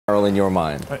model in your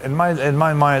mind? In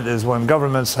my mind is when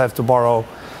governments have to borrow,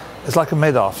 it's like a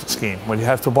Madoff scheme, when you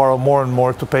have to borrow more and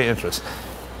more to pay interest.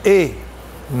 A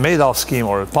Madoff scheme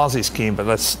or a Ponzi scheme, but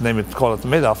let's call it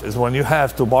Madoff, is when you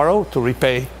have to borrow to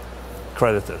repay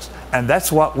creditors. And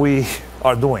that's what we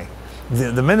are doing.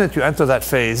 The minute you enter that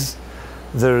phase,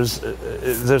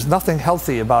 there's nothing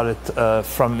healthy about it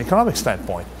from an economic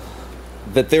standpoint.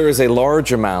 That there is a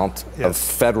large amount of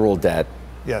federal debt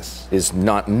is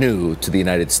not new to the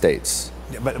United States.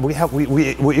 Yeah, but we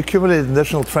accumulated an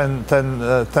additional 10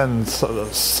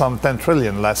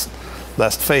 trillion last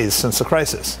phase since the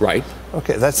crisis. Right.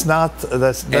 Okay, that's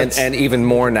and even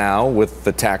more now with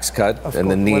the tax cut and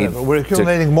the need. We're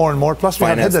accumulating more and more. Plus we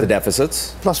finance the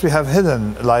deficits. Plus we have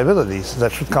hidden liabilities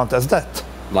that should count as debt.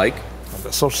 Like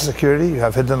Social Security, you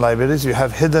have hidden liabilities. You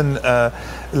have hidden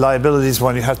liabilities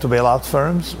when you have to bail out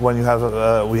firms. When you have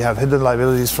we have hidden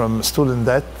liabilities from student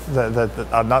debt that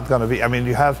are not going to be. I mean,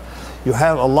 you have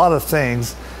a lot of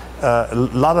things, a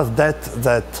lot of debt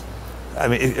that. I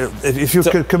mean, if you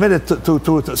could commit it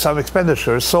to some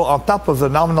expenditures, so on top of the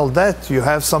nominal debt, you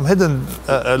have some hidden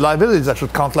liabilities that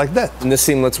should count like debt.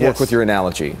 Nassim, let's work with your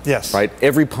analogy. Yes. Right?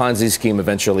 Every Ponzi scheme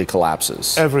eventually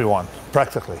collapses. Everyone,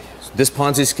 practically. This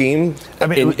Ponzi scheme, I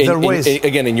mean,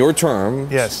 again, in your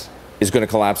terms, is going to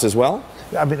collapse as well?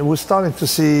 I mean, we're starting to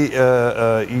see,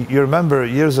 you remember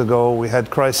years ago we had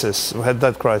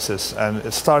debt crisis, and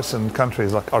it starts in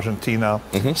countries like Argentina,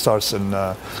 starts in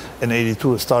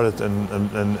 82, it started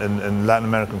in Latin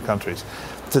American countries.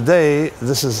 Today,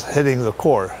 this is hitting the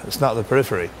core, it's not the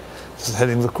periphery, this is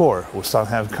hitting the core. We start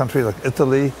to have countries like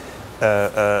Italy,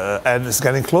 and it's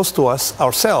getting close to us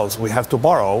ourselves. We have to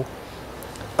borrow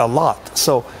a lot.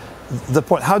 So the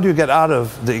point, how do you get out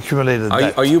of the accumulated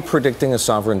debt? Are you predicting a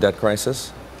sovereign debt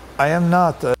crisis? I am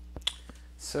not.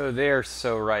 So they're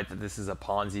so right that this is a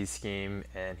Ponzi scheme,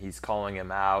 and he's calling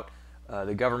him out.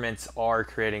 The governments are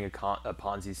creating a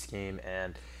Ponzi scheme,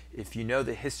 and if you know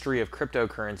the history of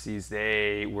cryptocurrencies,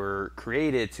 they were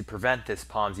created to prevent this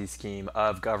Ponzi scheme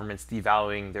of governments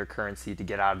devaluing their currency to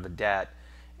get out of the debt.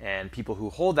 And people who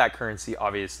hold that currency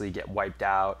obviously get wiped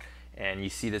out, and you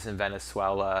see this in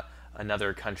Venezuela.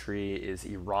 Another country is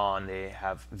Iran. They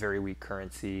have very weak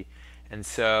currency. And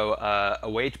so a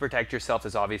way to protect yourself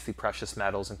is obviously precious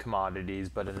metals and commodities,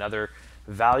 but another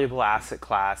valuable asset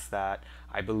class that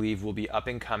I believe will be up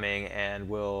and coming and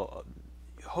will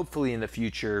hopefully in the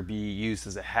future be used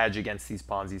as a hedge against these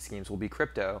Ponzi schemes will be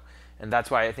crypto. And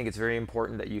that's why I think it's very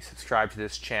important that you subscribe to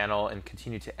this channel and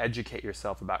continue to educate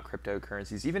yourself about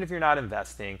cryptocurrencies, even if you're not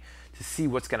investing, to see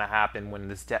what's going to happen when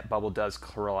this debt bubble does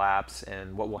collapse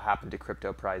and what will happen to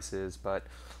crypto prices. But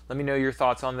let me know your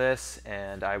thoughts on this,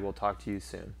 and I will talk to you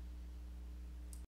soon.